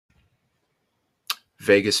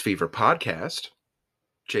Vegas Fever podcast.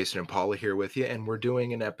 Jason and Paula here with you, and we're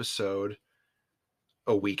doing an episode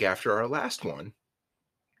a week after our last one,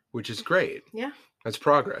 which is great. Yeah. That's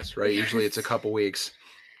progress, right? Yes. Usually it's a couple weeks,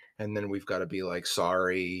 and then we've got to be like,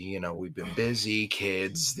 sorry, we've been busy,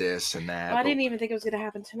 kids, this and that. Well, I didn't even think it was going to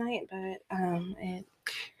happen tonight, but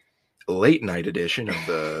Late night edition of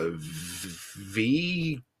the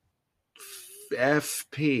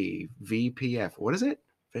VPF. What is it?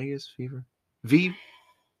 Vegas Fever?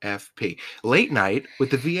 VFP. Late night with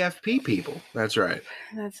the VFP people. That's right.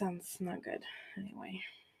 That sounds not good. Anyway.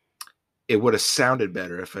 It would have sounded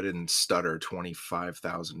better if I didn't stutter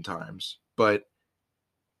 25,000 times. But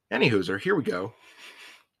anywho, here we go.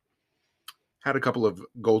 Had a couple of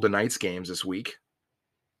Golden Knights games this week.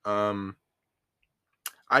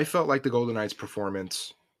 I felt like the Golden Knights'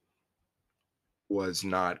 performance was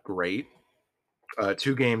not great.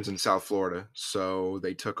 2 games in South Florida. So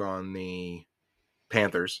they took on the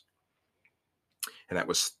Panthers. And that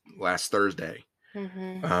was last Thursday.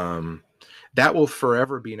 Mm-hmm. That will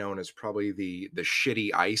forever be known as probably the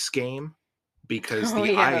shitty ice game because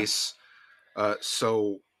ice.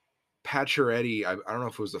 So Pacioretty, I don't know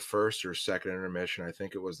if it was the first or second intermission. I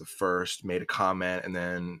think it was the first. Made a comment, and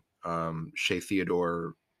then Shea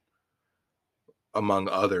Theodore, among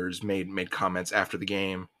others, made comments after the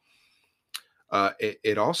game.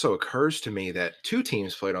 It also occurs to me that 2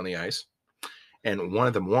 teams played on the ice. And one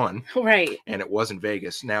of them won. Right. And it was in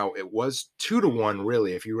Vegas. Now, it was 2-1,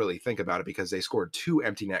 really, if you really think about it, because they scored 2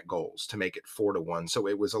 empty net goals to make it 4-1. So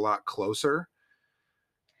it was a lot closer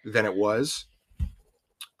than it was.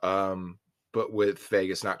 But with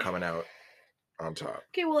Vegas not coming out on top.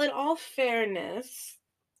 Okay, well, in all fairness,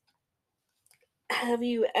 have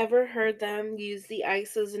you ever heard them use the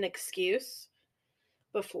ice as an excuse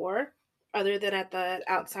before, other than at the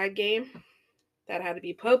outside game that had to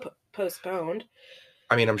be postponed?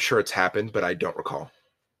 I mean, I'm sure it's happened, but I don't recall.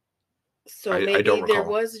 So maybe there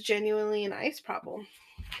was genuinely an ice problem.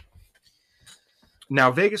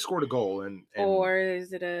 Now, Vegas scored a goal. Or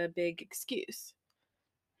is it a big excuse?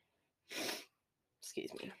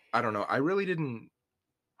 Excuse me. I don't know. I really didn't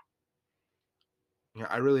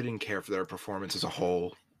care for their performance as a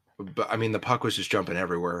whole. But, I mean, the puck was just jumping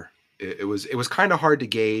everywhere. It was kind of hard to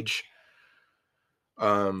gauge.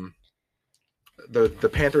 The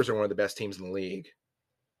Panthers are one of the best teams in the league,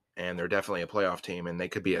 and they're definitely a playoff team, and they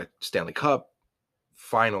could be a Stanley Cup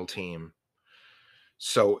final team.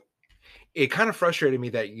 So it kind of frustrated me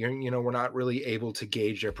that we're not really able to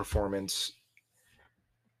gauge their performance,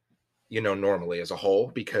 normally as a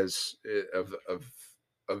whole because of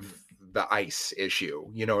the ice issue.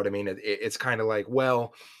 You know what I mean? It's kind of like,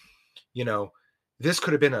 well, this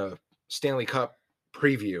could have been a Stanley Cup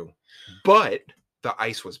preview, but the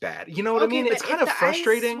ice was bad. You know what I mean? It's kind of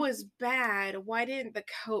frustrating. If the ice was bad, why didn't the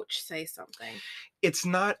coach say something? It's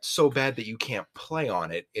not so bad that you can't play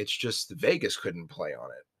on it. It's just Vegas couldn't play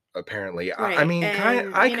on it, apparently. Right. I mean,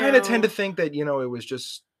 I kind of tend to think that, it was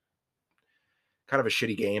just kind of a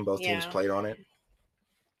shitty game. Both teams played on it.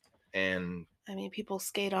 And I mean, people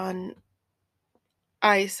skate on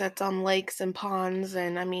ice that's on lakes and ponds,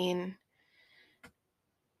 and I mean...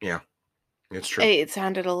 Yeah, it's true. It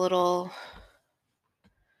sounded a little...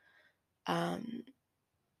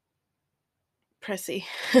 prissy.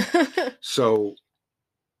 So,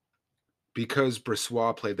 because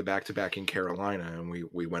Brissois played the back-to-back in Carolina, and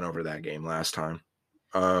we went over that game last time,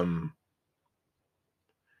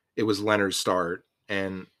 it was Leonard's start,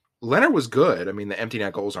 and Leonard was good. I mean, the empty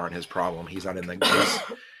net goals aren't his problem. He's not in the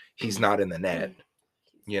he's not in the net,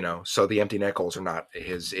 so the empty net goals are not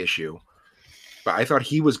his issue. But I thought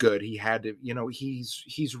he was good. He had to,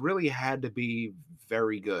 he's really had to be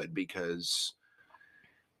very good because,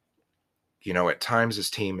 at times his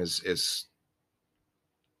team is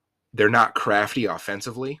they're not crafty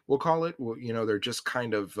offensively, we'll call it. Well, they're just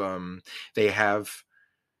kind of, they have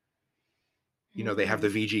the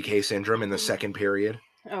VGK syndrome in the second period.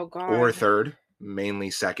 Oh, God. Or third, mainly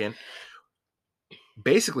second.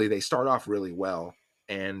 Basically, they start off really well.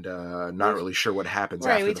 And not really sure what happens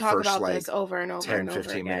after the first, this over and over 10,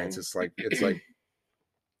 15 minutes. It's like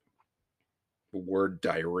word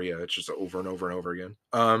diarrhea. It's just over and over and over again.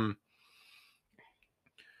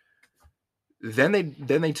 Then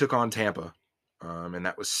they took on Tampa, and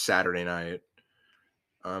that was Saturday night.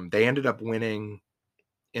 They ended up winning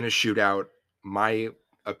in a shootout. My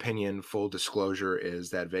opinion, full disclosure, is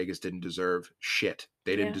that Vegas didn't deserve shit.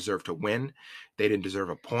 They didn't deserve to win. They didn't deserve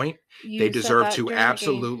a point. They deserved to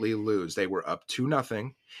absolutely lose. They were up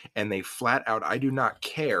 2-0, and they flat out, I do not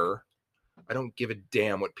care. I don't give a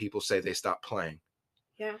damn what people say they stopped playing.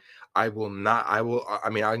 Yeah. I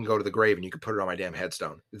mean, I can go to the grave and you can put it on my damn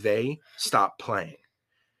headstone. They stopped playing.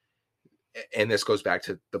 And this goes back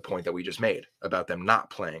to the point that we just made about them not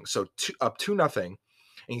playing. So up 2-0.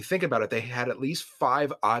 And you think about it, they had at least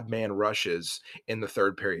 5 odd man rushes in the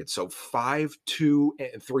third period. So 5, 2,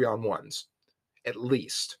 and 3-on-1s at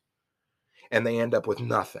least. And they end up with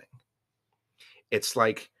nothing. It's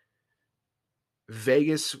like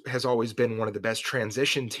Vegas has always been one of the best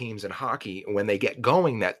transition teams in hockey. When they get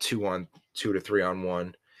going that 2-on-2 to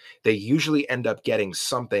 3-on-1, they usually end up getting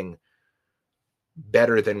something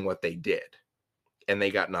better than what they did. And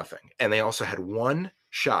they got nothing. And they also had one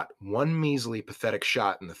measly, pathetic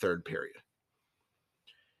shot in the third period.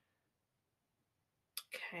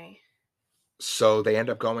 Okay. So they end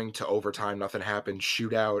up going to overtime. Nothing happened.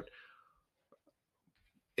 Shootout.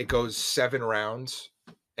 It goes 7 rounds,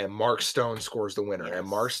 and Mark Stone scores the winner. Yes. And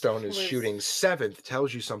Mark Stone is shooting 7th.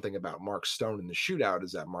 Tells you something about Mark Stone in the shootout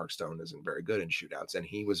is that Mark Stone isn't very good in shootouts. And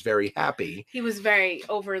he was very happy. He was very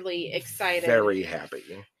overly excited. Very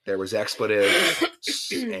happy. There was expletives,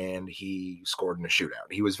 and he scored in a shootout.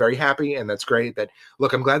 He was very happy, and that's great.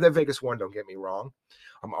 Look, I'm glad that Vegas won. Don't get me wrong.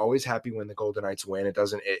 I'm always happy when the Golden Knights win.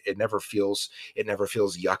 It never feels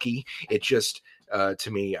yucky. It just, to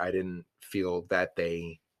me, I didn't feel that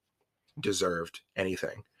they deserved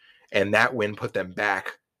anything. And that win put them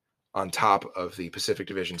back on top of the Pacific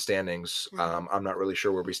Division standings. I'm not really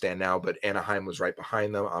sure where we stand now, but Anaheim was right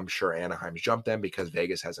behind them. I'm sure Anaheim's jumped them because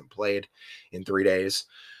Vegas hasn't played in 3 days.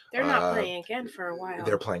 They're not playing again for a while.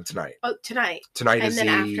 They're playing tonight. Oh, tonight. Tonight is and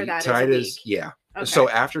then after that tonight is is yeah. Okay. So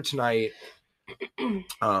after tonight,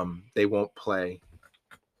 they won't play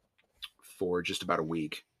for just about a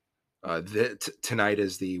week. Tonight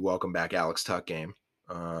is the welcome back Alex Tuck game.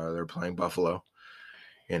 They're playing Buffalo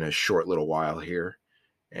in a short little while here.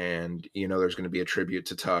 And, there's going to be a tribute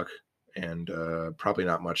to Tuck and probably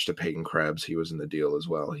not much to Peyton Krebs. He was in the deal as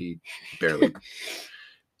well. He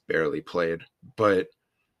barely played. But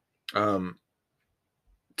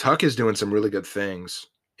Tuck is doing some really good things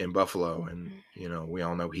in Buffalo. And, we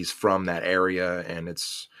all know he's from that area and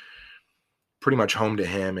it's pretty much home to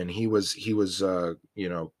him. And he was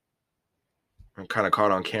kind of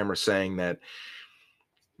caught on camera saying that,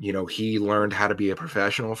 he learned how to be a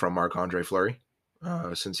professional from Marc-Andre Fleury.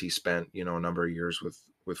 Since he spent, a number of years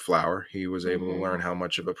with Flower, he was able to learn how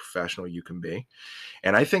much of a professional you can be.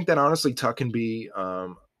 And I think that honestly, Tuck can be,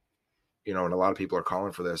 and a lot of people are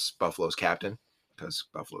calling for this, Buffalo's captain, because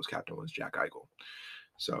Buffalo's captain was Jack Eichel.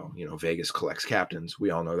 So, Vegas collects captains. We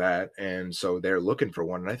all know that. And so they're looking for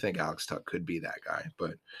one. And I think Alex Tuck could be that guy,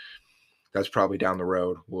 but that's probably down the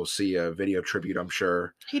road. We'll see a video tribute, I'm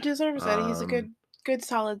sure. He deserves that. He's a good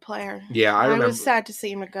solid player. Yeah, I remember. I was sad to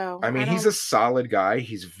see him go. I mean, he's a solid guy.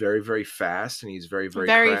 He's very, very fast, and he's very,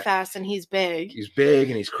 very fast, and he's big. He's big,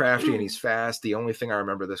 and he's crafty, and he's fast. The only thing I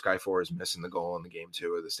remember this guy for is missing the goal in the Game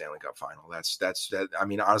 2 of the Stanley Cup Final. That's. I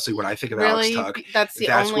mean, honestly, when I think of Alex Tuck, that's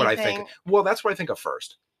what I think. Well, that's what I think of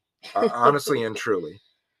first. Honestly and truly,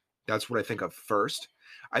 that's what I think of first.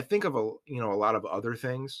 I think of a lot of other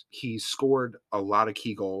things. He scored a lot of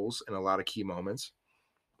key goals in a lot of key moments,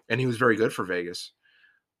 and he was very good for Vegas.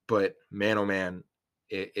 But man, oh man,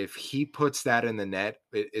 if he puts that in the net,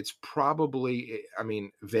 it's probably,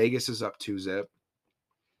 Vegas is up 2-0.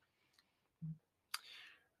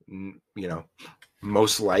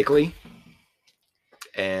 Most likely.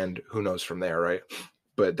 And who knows from there, right?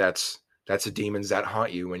 But that's the demons that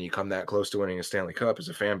haunt you when you come that close to winning a Stanley Cup as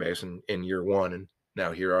a fan base in year one. And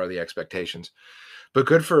now here are the expectations. But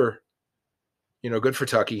good for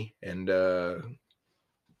Tucky and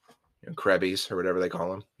Krebbies or whatever they call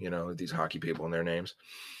them, these hockey people and their names.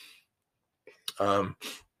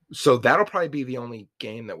 So that'll probably be the only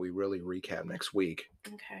game that we really recap next week.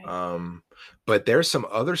 Okay. But there's some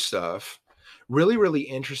other stuff really, really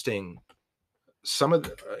interesting. Some of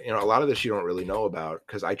the, a lot of this you don't really know about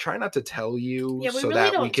because I try not to tell you. Yeah, we really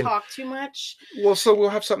don't talk too much. Well, so we'll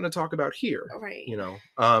have something to talk about here. Right.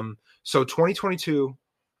 So 2022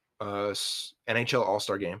 NHL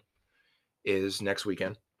All-Star Game is next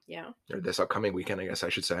weekend. Yeah. Or this upcoming weekend, I guess I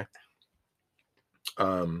should say.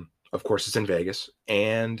 Of course, it's in Vegas,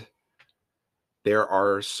 and there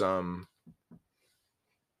are some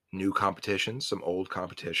new competitions, some old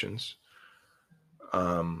competitions.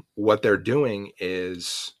 What they're doing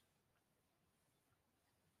is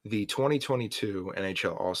the 2022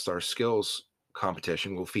 NHL All-Star Skills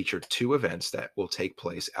Competition will feature 2 events that will take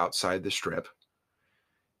place outside the Strip.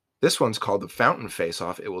 This one's called the Fountain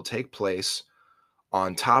Face-Off. It will take place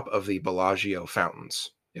on top of the Bellagio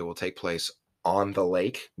fountains. It will take place on the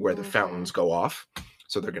lake where the fountains go off.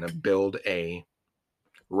 So they're going to build a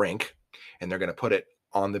rink and they're going to put it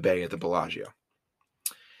on the bay at the Bellagio.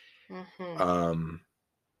 Mm-hmm.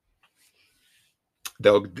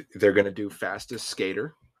 They're going to do fastest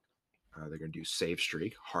skater. They're going to do save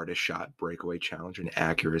streak, hardest shot, breakaway challenge, and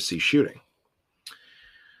accuracy shooting.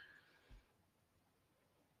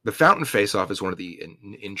 The Fountain Face-Off is one of the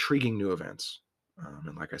intriguing new events.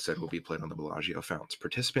 And like I said, will be played on the Bellagio fountains.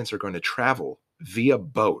 Participants are going to travel via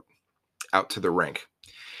boat out to the rink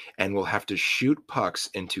and will have to shoot pucks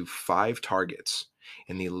into 5 targets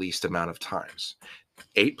in the least amount of times.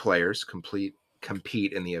 8 players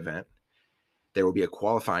compete in the event. There will be a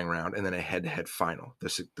qualifying round and then a head-to-head final.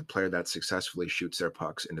 The player that successfully shoots their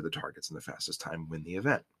pucks into the targets in the fastest time win the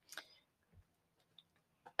event.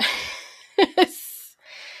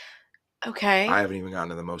 Okay. I haven't even gotten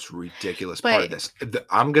to the most ridiculous part of this.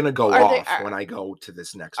 I'm going to go off when I go to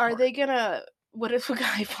this next part. Are they going to... What if a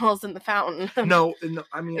guy falls in the fountain? No,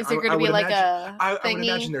 I mean, is there going to be like a I would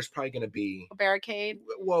imagine there's probably going to be a barricade.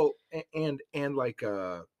 Well, and like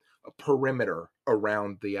a perimeter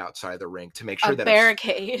around the outside of the rink to make sure that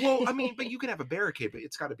barricade. Well, I mean, but you can have a barricade, but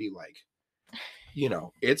it's got to be like,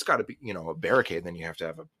 it's got to be, a barricade. Then you have to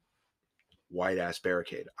have a white ass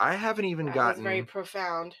barricade. I haven't even gotten. That's very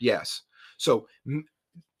profound. Yes. So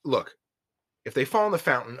look, if they fall in the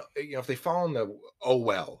fountain, if they fall in the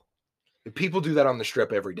well. People do that on the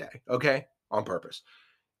Strip every day, okay? On purpose.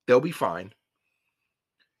 They'll be fine.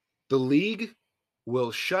 The league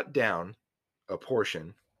will shut down a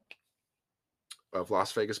portion of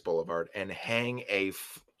Las Vegas Boulevard and hang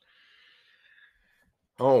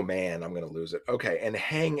oh man, I'm going to lose it. Okay, and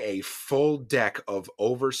hang a full deck of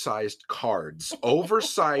oversized cards,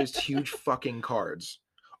 oversized huge fucking cards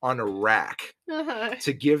on a rack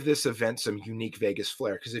to give this event some unique Vegas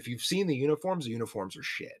flair. Because if you've seen the uniforms are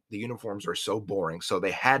shit. The uniforms are so boring. So they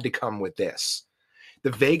had to come with this. The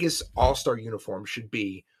Vegas All-Star uniform should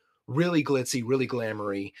be really glitzy, really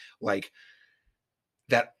glamoury, like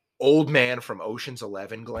that old man from Ocean's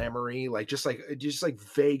 11 glamoury, just like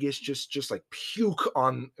Vegas, just like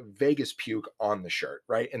Vegas puke on the shirt,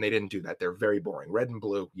 right? And they didn't do that. They're very boring. Red and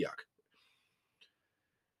blue, yuck.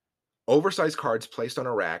 Oversized cards placed on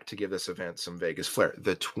a rack to give this event some Vegas flair.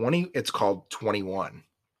 It's called 21.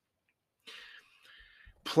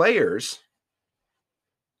 Players,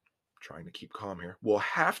 trying to keep calm here, will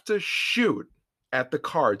have to shoot at the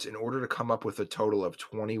cards in order to come up with a total of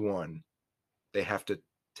 21. They have to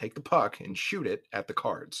take the puck and shoot it at the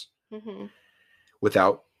cards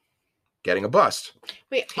without getting a bust.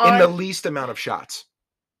 Wait, in the least amount of shots.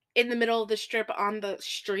 In the middle of the Strip on the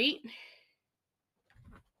street?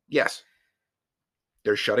 Yes.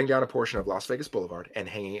 They're shutting down a portion of Las Vegas Boulevard and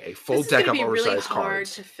hanging a full deck of oversized cards. This is going to be really hard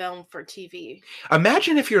to film for TV.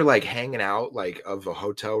 Imagine if you're like hanging out of a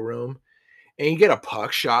hotel room and you get a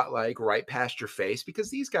puck shot right past your face, because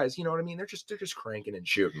these guys, you know what I mean? They're just cranking and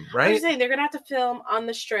shooting, right? I'm just saying they're going to have to film on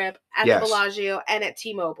the Strip at the Bellagio and at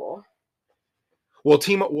T-Mobile. Well,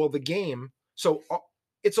 the game, so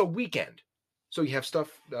it's a weekend. So you have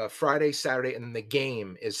stuff Friday, Saturday, and then the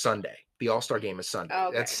game is Sunday. The All-Star game is Sunday.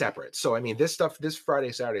 Okay. That's separate. So, I mean, this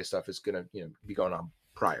Friday, Saturday stuff is going to be going on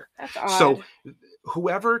prior. That's odd. So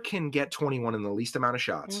whoever can get 21 in the least amount of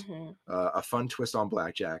shots, a fun twist on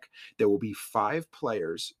blackjack, there will be 5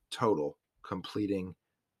 players total completing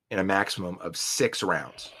in a maximum of 6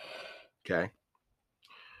 rounds. Okay?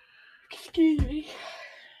 Excuse me.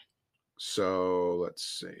 So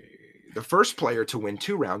let's see. The first player to win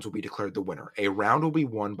 2 rounds will be declared the winner. A round will be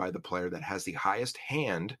won by the player that has the highest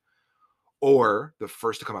hand or the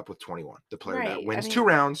first to come up with 21. The player that wins 2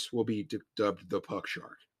 rounds will be dubbed the Puck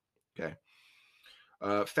Shark. Okay.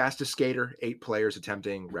 Fastest skater, 8 players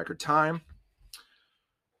attempting record time.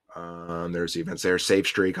 There's the events there. Save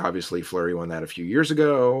streak, obviously Fleury won that a few years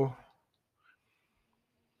ago.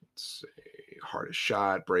 Let's see. Hardest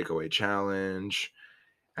shot, breakaway challenge,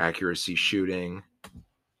 accuracy shooting.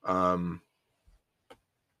 So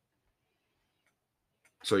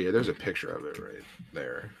yeah, there's a picture of it right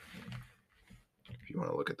there. If you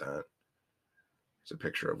want to look at that, it's a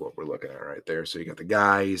picture of what we're looking at right there. So you got the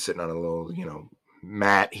guy, he's sitting on a little,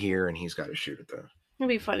 mat here, and he's got to shoot at the. It'd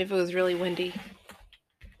be fun if it was really windy.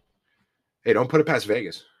 Hey, don't put it past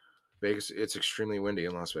Vegas. Vegas, it's extremely windy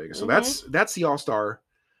in Las Vegas. So that's the All-Star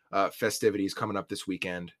festivities coming up this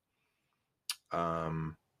weekend.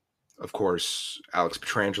 Of course, Alex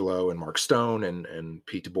Pietrangelo and Mark Stone and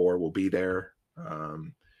Pete DeBoer will be there.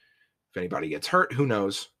 If anybody gets hurt, who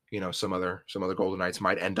knows? Some other Golden Knights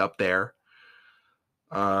might end up there.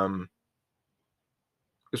 This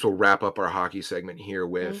will wrap up our hockey segment here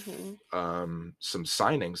with some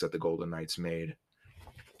signings that the Golden Knights made.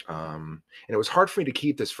 And it was hard for me to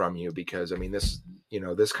keep this from you because, I mean, this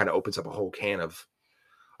kind of opens up a whole can of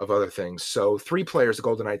other things. So 3 players the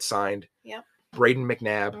Golden Knights signed. Yep. Braden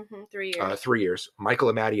McNabb, 3 years. 3 years.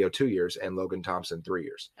 Michael Amadio, 2 years. And Logan Thompson, 3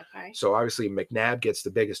 years. Okay. So obviously McNabb gets the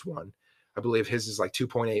biggest one. I believe his is like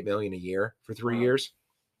 $2.8 million a year for 3 years.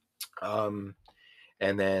 And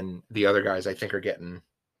then the other guys I think are getting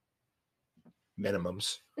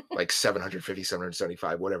minimums, like 750,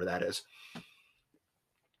 775, whatever that is.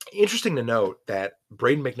 Interesting to note that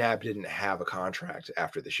Braden McNabb didn't have a contract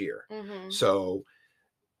after this year. So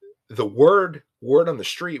the word on the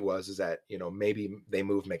street is that, maybe they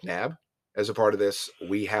move McNabb as a part of this.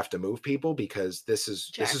 We have to move people because this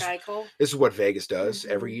is what Vegas does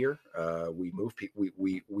every year. We move people.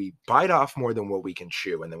 We bite off more than what we can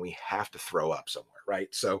chew, and then we have to throw up somewhere, right?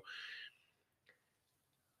 So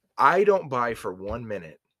I don't buy for 1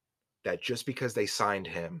 minute that just because they signed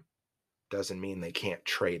him doesn't mean they can't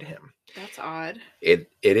trade him. That's odd. It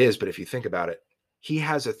is, but if you think about it, he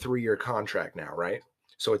has a 3-year contract now, right?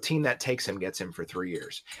 So a team that takes him gets him for 3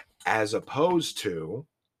 years, as opposed to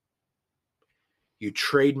you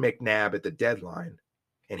trade McNabb at the deadline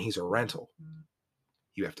and he's a rental.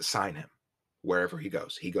 You have to sign him wherever he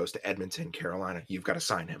goes. He goes to Edmonton, Carolina. You've got to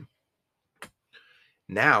sign him.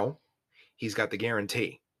 Now he's got the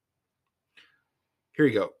guarantee. Here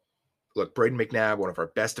you go. Look, Braden McNabb, one of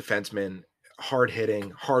our best defensemen,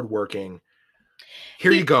 hard-hitting, hard-working.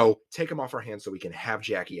 Here you go. Take him off our hands so we can have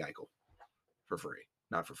Jackie Eichel for free.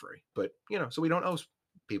 Not for free, but, so we don't owe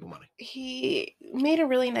people money. He made a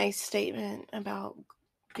really nice statement about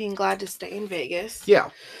being glad to stay in Vegas. Yeah.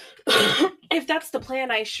 If that's the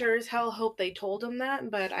plan, I sure as hell hope they told him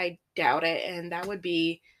that, but I doubt it, and that would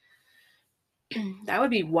be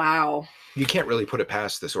wow. You can't really put it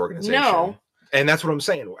past this organization. No. And that's what I'm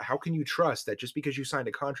saying. How can you trust that just because you signed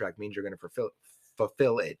a contract means you're going to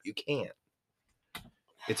fulfill it? You can't.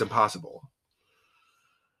 It's impossible.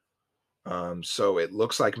 So it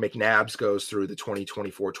looks like McNabb's goes through the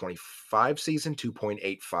 2024-25 season,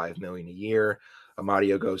 $2.85 million a year.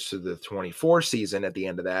 Amadio goes to the 24 season at the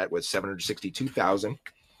end of that with $762,000.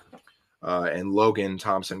 And Logan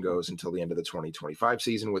Thompson goes until the end of the 2025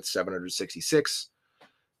 season with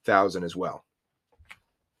 $766,000 as well.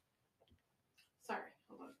 Sorry,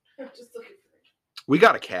 hold on. I'm just looking for it. We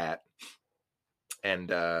got a cat, and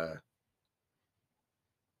the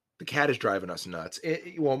cat is driving us nuts.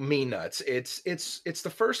 Me nuts. It's the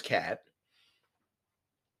first cat,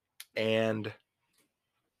 and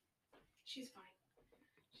she's fine.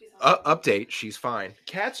 Update: she's fine.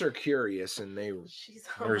 Cats are curious, and she's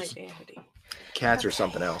on my vanity. Cats are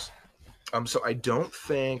something else. So I don't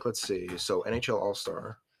think. Let's see. So NHL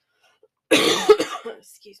All-Star.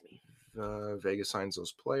 Excuse me. Vegas signs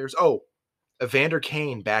those players. Oh, Evander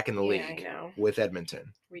Kane back in the league I know. with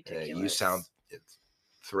Edmonton. Ridiculous. You sound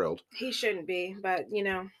thrilled. He shouldn't be, but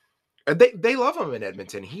they love him in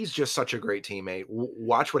Edmonton. He's just such a great teammate.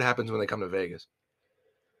 Watch what happens when they come to Vegas.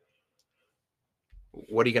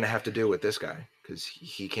 What are you going to have to do with this guy? Because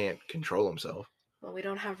he can't control himself. Well, we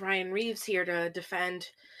don't have Ryan Reeves here to defend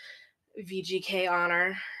VGK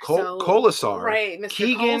honor. Colasar. Right, Mr.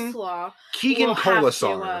 Keegan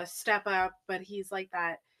Colasar will have to step up, but he's like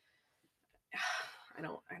that. I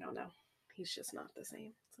don't know. He's just not the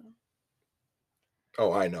same. So.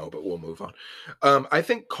 Oh, I know, but we'll move on. I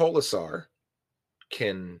think Colasar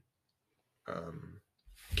can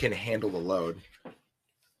handle the load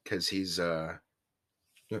because he's a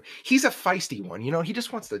feisty one. He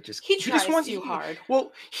just wants to he just wants too hard.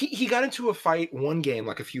 Well, he got into a fight one game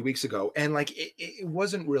like a few weeks ago, and like it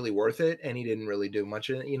wasn't really worth it, and he didn't really do much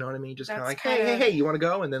of it. You know what I mean? Just kind of like, hey, you want to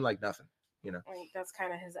go? And then like nothing. That's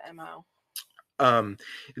kind of his MO.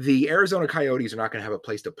 The Arizona Coyotes are not going to have a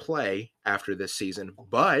place to play after this season,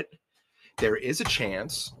 but there is a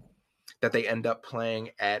chance that they end up playing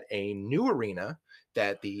at a new arena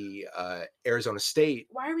that the Arizona State.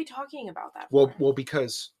 Why are we talking about that? Well,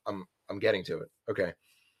 because I'm getting to it. Okay.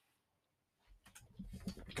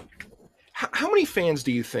 How many fans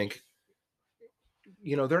do you think?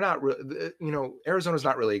 They're not. Arizona's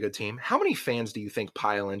not really a good team. How many fans do you think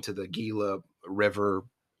pile into the Gila River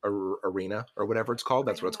Arena or whatever it's called?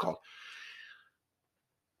 That's what it's called.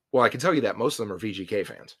 Well, I can tell you that most of them are VGK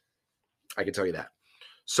fans. I can tell you that.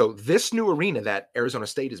 So this new arena that Arizona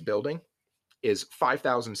State is building is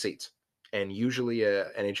 5,000 seats, and usually a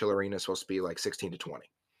NHL arena is supposed to be like 16 to 20.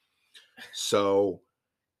 So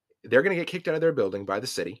they're going to get kicked out of their building by the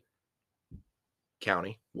city,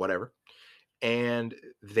 county, whatever, and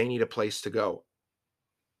they need a place to go.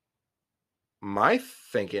 My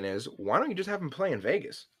thinking is, why don't you just have them play in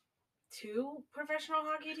Vegas? 2 professional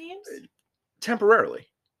hockey teams? Temporarily.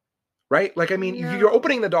 Right? Like, I mean, you're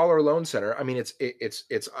opening the Dollar Loan Center. I mean,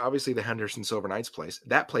 it's obviously the Henderson Silver Knights place.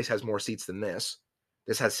 That place has more seats than this.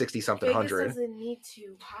 This has 60-something Vegas hundred. doesn't need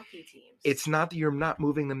 2 hockey teams. It's not that you're not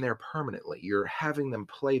moving them there permanently. You're having them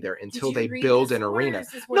play there until they build an arena.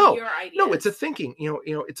 No, it's a thinking.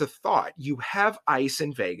 It's a thought. You have ice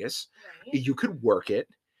in Vegas. Right. You could work it.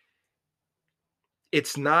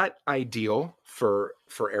 It's not ideal for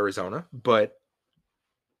Arizona, but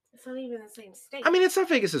it's not even the same state. I mean, it's not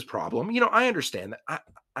Vegas's problem. I understand that.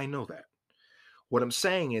 I know that. What I'm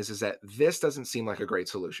saying is that this doesn't seem like a great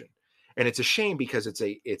solution. And it's a shame because it's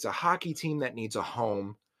a hockey team that needs a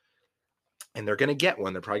home, and they're going to get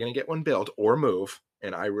one. They're probably going to get one built or move.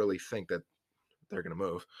 And I really think that they're going to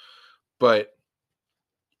move. But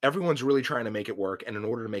everyone's really trying to make it work. And in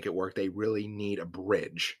order to make it work, they really need a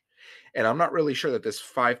bridge. And I'm not really sure that this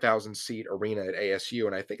 5,000 seat arena at ASU,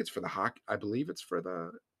 and I think it's for the hockey, I believe it's for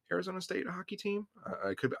the Arizona State hockey team.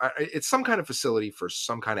 It's some kind of facility for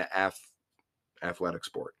some kind of athletic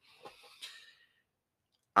sport.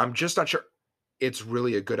 I'm just not sure it's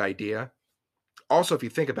really a good idea. Also, if you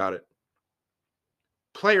think about it,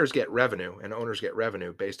 players get revenue and owners get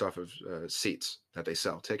revenue based off of seats that they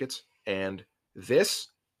sell, tickets. And this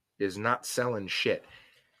is not selling shit.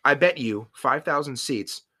 I bet you 5,000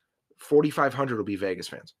 seats, 4,500 will be Vegas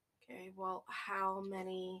fans. Okay, well, how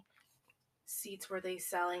many seats were they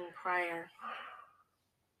selling prior?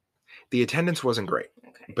 The attendance wasn't great,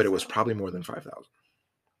 but it was probably more than 5,000.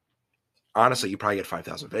 Honestly, you probably get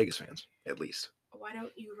 5,000 Vegas fans at least. Why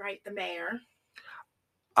don't you write the mayor?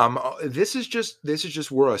 This is just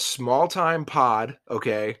we're a small time pod,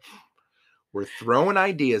 okay? We're throwing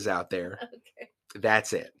ideas out there. Okay.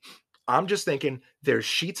 That's it. I'm just thinking there's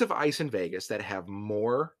sheets of ice in Vegas that have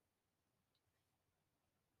more,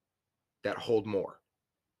 that hold more.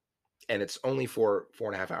 And it's only for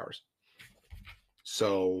 4.5 hours.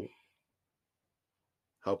 So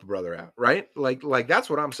help a brother out, right? Like that's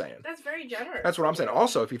what I'm saying. That's very generous. That's what I'm saying.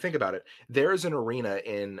 Also, if you think about it, there's an arena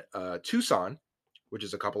in Tucson, which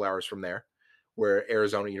is a couple hours from there, where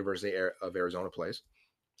University of Arizona plays.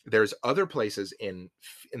 There's other places in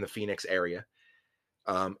the Phoenix area.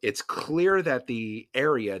 It's clear that the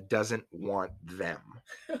area doesn't want them.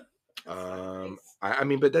 I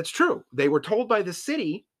mean, but that's true. They were told by the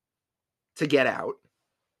city to get out,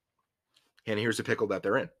 and here's the pickle that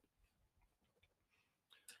they're in.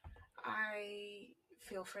 I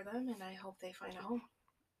feel for them, and I hope they find a home.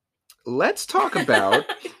 Let's talk about.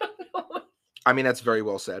 I mean, that's very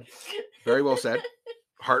well said. Very well said.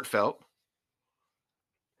 Heartfelt.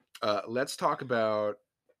 Let's talk about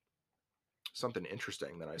something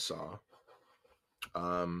interesting that I saw.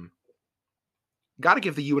 Got to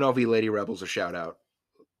give the UNLV Lady Rebels a shout out.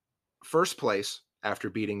 First place after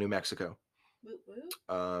beating New Mexico.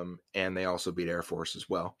 And they also beat Air Force as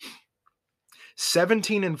well.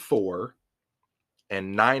 17-4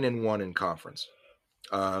 and 9-1 in conference.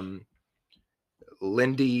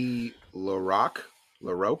 Lindy LaRoque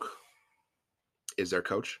is their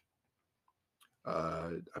coach.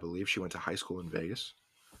 I believe she went to high school in Vegas.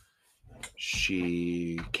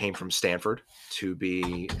 She came from Stanford to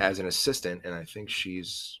be as an assistant, and I think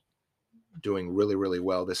she's doing really, really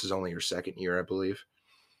well. This is only her second year, I believe.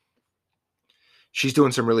 She's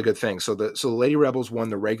doing some really good things. So the Lady Rebels won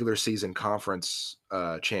the regular season conference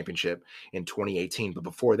championship in 2018, but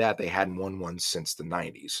before that, they hadn't won one since the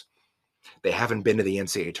 90s. They haven't been to the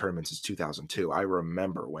NCAA tournament since 2002. I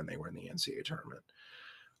remember when they were in the NCAA tournament.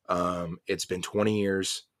 It's been 20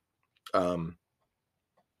 years.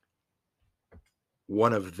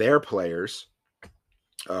 One of their players,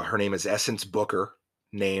 her name is Essence Booker,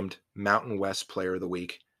 named Mountain West Player of the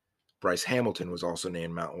Week. Bryce Hamilton was also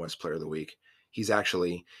named Mountain West Player of the Week. He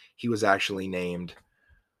was actually named,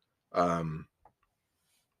 I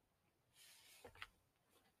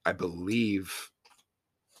believe,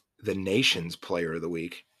 the nation's Player of the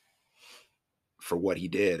Week for what he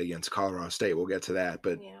did against Colorado State. We'll get to that,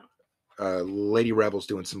 but Lady Rebels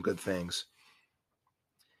doing some good things.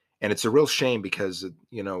 And it's a real shame because,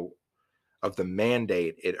 of the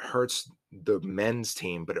mandate, it hurts the men's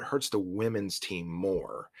team, but it hurts the women's team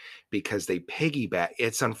more because they piggyback.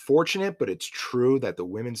 It's unfortunate, but it's true that the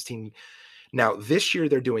women's team, now this year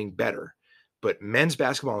they're doing better, but men's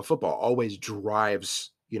basketball and football always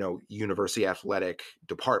drives, university athletic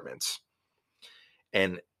departments.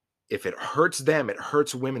 And if it hurts them, it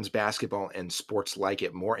hurts women's basketball and sports like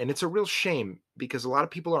it more. And it's a real shame because a lot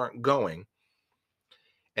of people aren't going.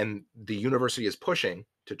 And the university is pushing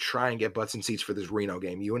to try and get butts and seats for this Reno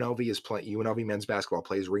game. UNLV men's basketball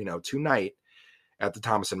plays Reno tonight at the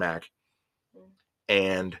Thomas and Mack.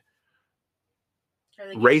 And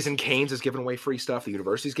Raising Cane's is giving away free stuff. The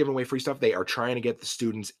university's giving away free stuff. They are trying to get the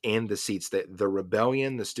students in the seats. The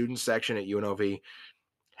rebellion, the student section at UNLV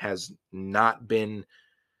has not been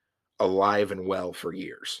alive and well for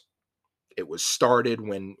years. It was started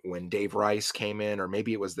when Dave Rice came in, or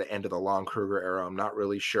maybe it was the end of the Lon Kruger era. I'm not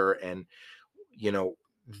really sure. And,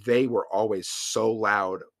 they were always so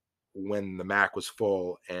loud when the MAC was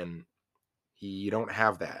full, and you don't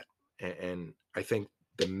have that. And I think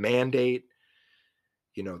the mandate,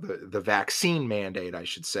 the vaccine mandate, I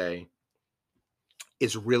should say,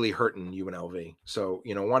 is really hurting UNLV. So,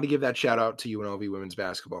 want to give that shout out to UNLV women's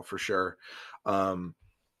basketball for sure.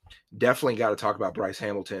 Definitely got to talk about Bryce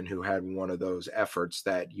Hamilton, who had one of those efforts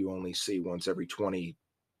that you only see once every 20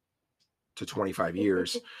 to 25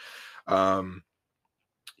 years.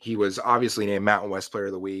 He was obviously named Mountain West Player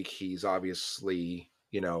of the Week. He's obviously,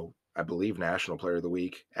 I believe National Player of the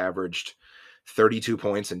Week, averaged 32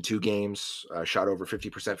 points in 2 games, shot over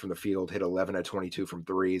 50% from the field, hit 11 of 22 from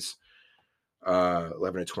threes,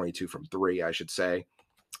 11 of 22 from 3, I should say.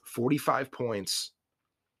 45 points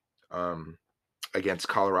against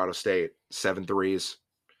Colorado State, 7 threes.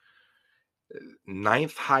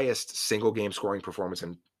 9th highest single game scoring performance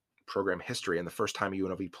in program history, and the first time a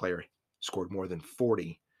UNLV player scored more than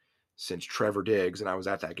 40 since Trevor Diggs, and I was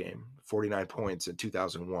at that game, 49 points in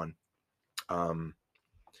 2001.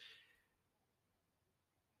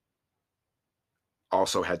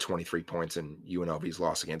 Also had 23 points in UNLV's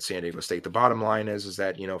loss against San Diego State. The bottom line is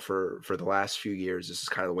that, for the last few years, this is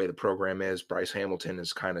kind of the way the program is. Bryce Hamilton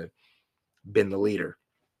has kind of been the leader.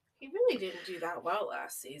 He really didn't do that well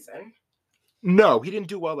last season. No, he didn't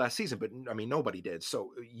do well last season, but I mean, nobody did.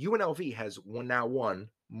 So UNLV has won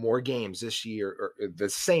more games this year, or the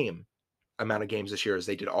same amount of games this year as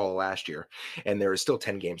they did all last year, and there is still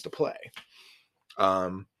 10 games to play. That's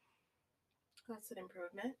an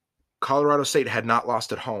improvement. Colorado State had not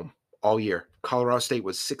lost at home all year. Colorado State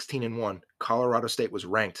was 16-1. Colorado State was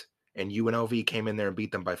ranked, and UNLV came in there and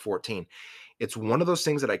beat them by 14. It's one of those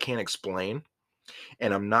things that I can't explain,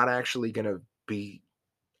 and I'm not actually going to be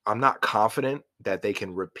I'm not confident that they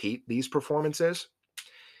can repeat these performances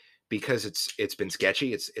because it's been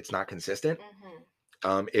sketchy. It's not consistent.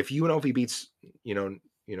 Mm-hmm. If UNLV beats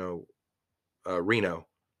Reno,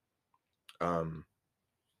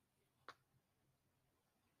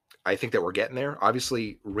 I think that we're getting there.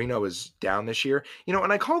 Obviously, Reno is down this year,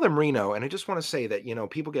 and I call them Reno, and I just want to say that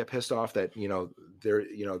people get pissed off that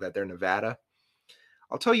they're Nevada.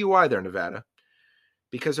 I'll tell you why they're Nevada,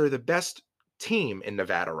 because they're the best team in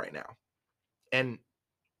Nevada right now. And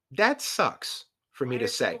that sucks for me to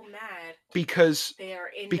say, because they are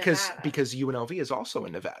in Nevada. Nevada. Because UNLV is also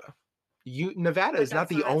in Nevada. Nevada is not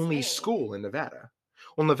the only school in Nevada.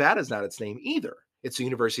 Well, Nevada is not its name either. It's the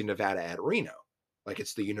University of Nevada at Reno, like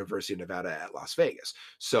it's the University of Nevada at Las Vegas.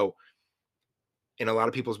 So, in a lot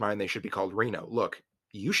of people's mind, they should be called Reno. Look,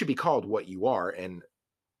 you should be called what you are, and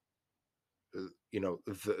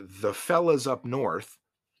the fellas up north,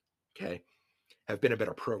 okay, have been a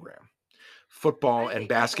better program. Football and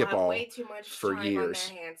basketball way too much for time years.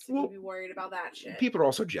 On their hands to be worried about that shit. People are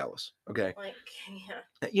also jealous. Okay, like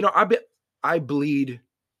yeah. I bleed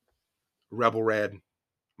Rebel Red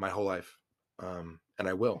my whole life, and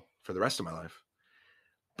I will for the rest of my life.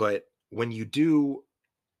 But when you do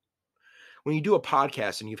a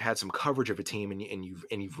podcast and you've had some coverage of a team and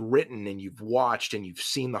you've written and you've watched and you've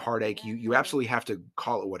seen the heartache, you absolutely have to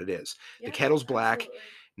call it what it is. Yeah, the kettle's black. Absolutely.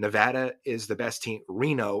 Nevada is the best team.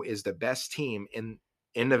 Reno is the best team in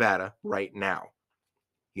Nevada right now.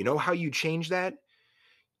 You know how you change that?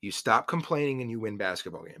 You stop complaining and you win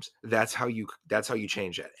basketball games. That's how you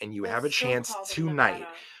change that. And you have a chance tonight.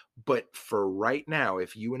 But for right now,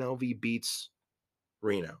 if UNLV beats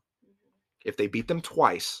Reno, if they beat them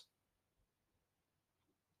twice,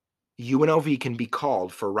 UNLV can be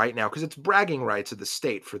called for right now, because it's bragging rights of the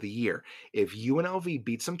state for the year. If UNLV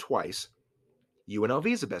beats them twice, UNLV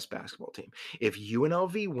is the best basketball team. If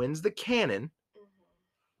UNLV wins the Cannon,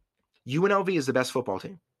 UNLV is the best football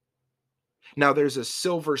team. Now, there's a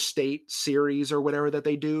Silver State series or whatever that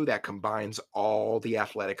they do that combines all the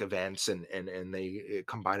athletic events and they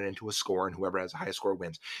combine it into a score, and whoever has the highest score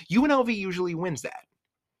wins. UNLV usually wins that.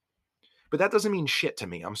 But that doesn't mean shit to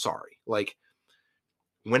me. I'm sorry. Like,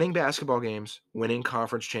 winning basketball games, winning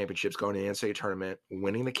conference championships, going to the NCAA tournament,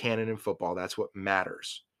 winning the Cannon in football, that's what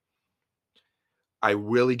matters. I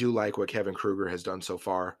really do like what Kevin Kruger has done so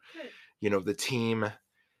far. Good. The team, at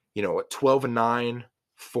 12-9,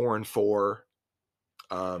 4-4,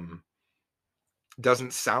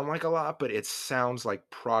 doesn't sound like a lot, but it sounds like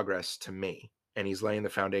progress to me. and he's laying the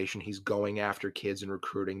foundation. He's going after kids and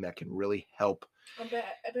recruiting that can really help. I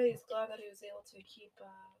bet he's glad that he was able to keep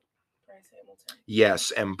Bryce Hamilton.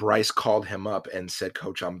 Yes, and Bryce called him up and said,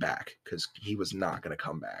 "Coach, I'm back," because he was not going to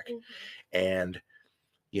come back. And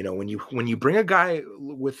when you bring a guy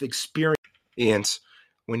with experience,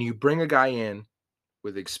 when you bring a guy in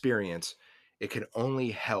with experience, it can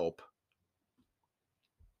only help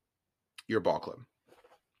your ball club.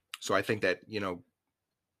 So I think that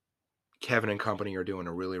Kevin and company are doing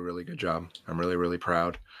a really, really good job. I'm really, really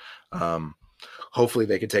proud. Hopefully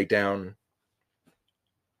they can take down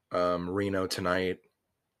Reno tonight.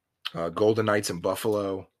 Golden Knights in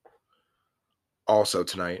Buffalo also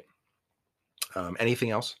tonight.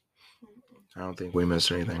 Anything else? I don't think we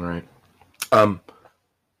missed anything, right?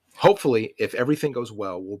 Hopefully, if everything goes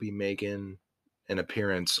well, we'll be making an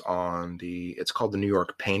appearance on it's called the New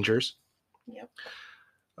York Pangers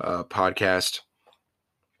podcast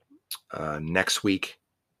next week.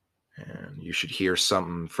 And you should hear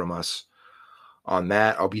something from us on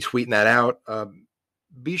that. I'll be tweeting that out.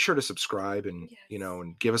 Be sure to subscribe and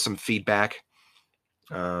and give us some feedback.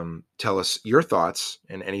 Tell us your thoughts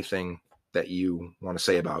and anything that you want to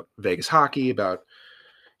say about Vegas hockey, about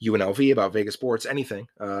UNLV, about Vegas sports, anything.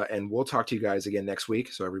 And we'll talk to you guys again next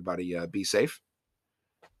week. So everybody be safe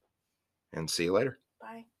and see you later.